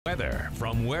weather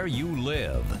from where you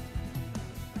live.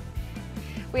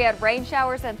 We had rain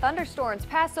showers and thunderstorms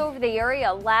pass over the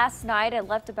area last night and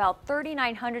left about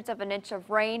 39 hundredths of an inch of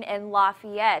rain in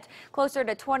Lafayette. Closer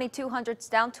to 22 hundredths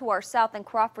down to our south in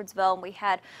Crawfordsville. And we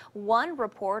had one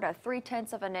report of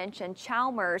 3/10 of an inch in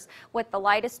Chalmers, with the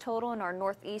lightest total in our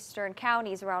northeastern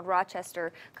counties around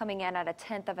Rochester coming in at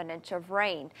 1/10 of an inch of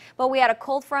rain. But we had a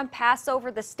cold front pass over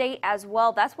the state as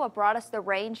well. That's what brought us the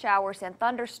rain showers and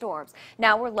thunderstorms.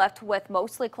 Now we're left with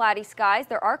mostly cloudy skies.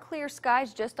 There are clear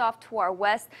skies just off to our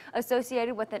west,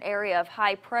 associated with an area of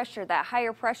high pressure. That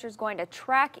higher pressure is going to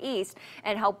track east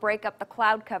and help break up the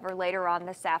cloud cover later on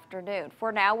this afternoon.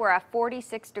 For now, we're at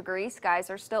 46 degrees.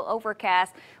 Skies are still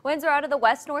overcast. Winds are out of the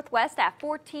west-northwest at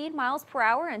 14 miles per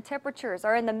hour, and temperatures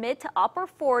are in the mid to upper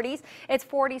 40s. It's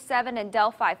 47 in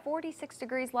Delphi, 46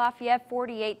 degrees Lafayette,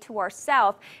 48 to our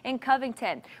south in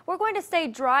Covington. We're going to stay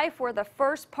dry for the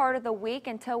first part of the week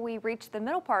until we reach the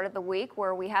middle part of the week,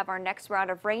 where we have our next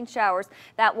round of rain showers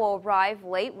that will arrive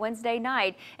late Wednesday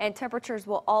night, and temperatures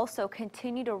will also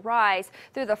continue to rise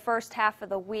through the first half of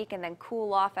the week and then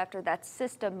cool off after that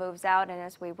system moves out. And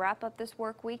as we wrap up this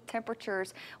work week,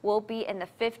 temperatures will be in the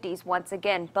 50s once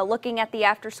again. But looking at the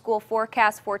after school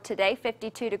forecast for today,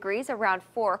 52 degrees around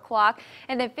 4 o'clock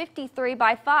and then 53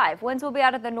 by 5. Winds will be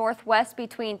out of the northwest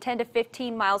between 10 to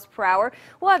 15 miles per hour.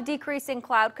 We'll have decreasing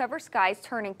cloud cover, skies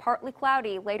turning partly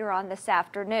cloudy later on this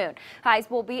afternoon. Highs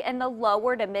will be in the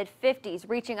lower to mid 50s,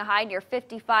 reaching a high near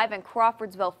 55 in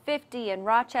Crawfordsville, 50 in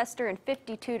Rochester, and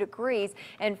 52 degrees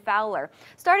in Fowler.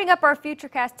 Starting up our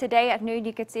futurecast today at noon,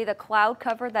 you can see the cloud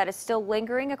cover that is still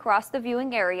lingering across the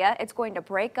viewing area. It's going to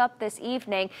break up this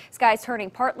evening. Skies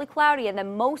turning partly cloudy and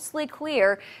then mostly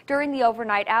clear during the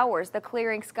overnight hours. The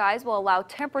clearing skies will allow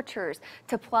temperatures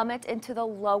to plummet into the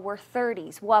lower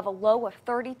 30s. We'll have a low of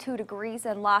 32 degrees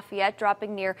in Lafayette,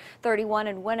 dropping near 31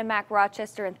 in Winnemac,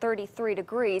 Rochester, and 33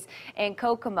 degrees in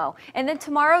Kokomo. And then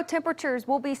tomorrow, temperatures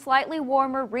will be slightly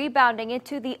warmer, rebounding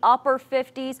into the upper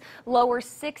 50s, lower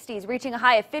 60s, reaching a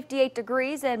high of 58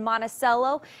 degrees in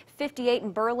Monticello, 58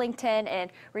 in Burlington,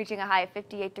 and reaching a high of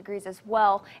 58 degrees as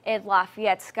well in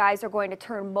Lafayette. Skies are going to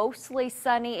turn mostly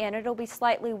sunny, and it'll be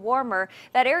slightly warmer.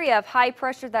 That area of high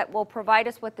pressure that will provide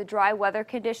us with the dry weather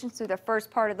conditions through the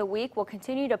first part of the week will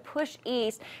continue to push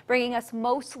east, bringing us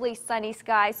mostly sunny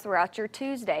skies throughout your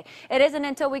Tuesday. It isn't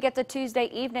until we get to Tuesday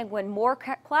evening when more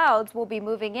clouds will be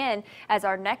moving in as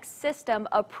our next system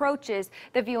approaches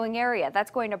the viewing area.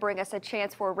 That's going to bring us a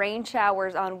chance for rain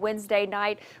showers on Wednesday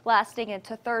night, lasting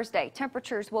into Thursday.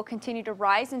 Temperatures will continue to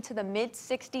rise into the mid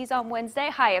 60s on Wednesday,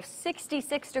 high of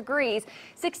 66 degrees,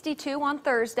 62 on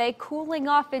Thursday, cooling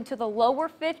off into the lower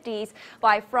 50s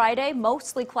by Friday,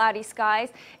 mostly cloudy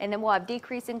skies, and then we'll have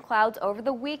decreasing clouds over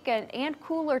the weekend and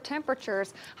cooler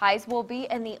temperatures. Highs will be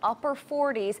in the upper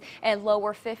 40s and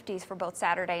lower 50s for both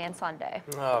Saturday and Sunday.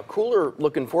 Cooler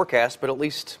looking forecast, but at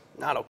least not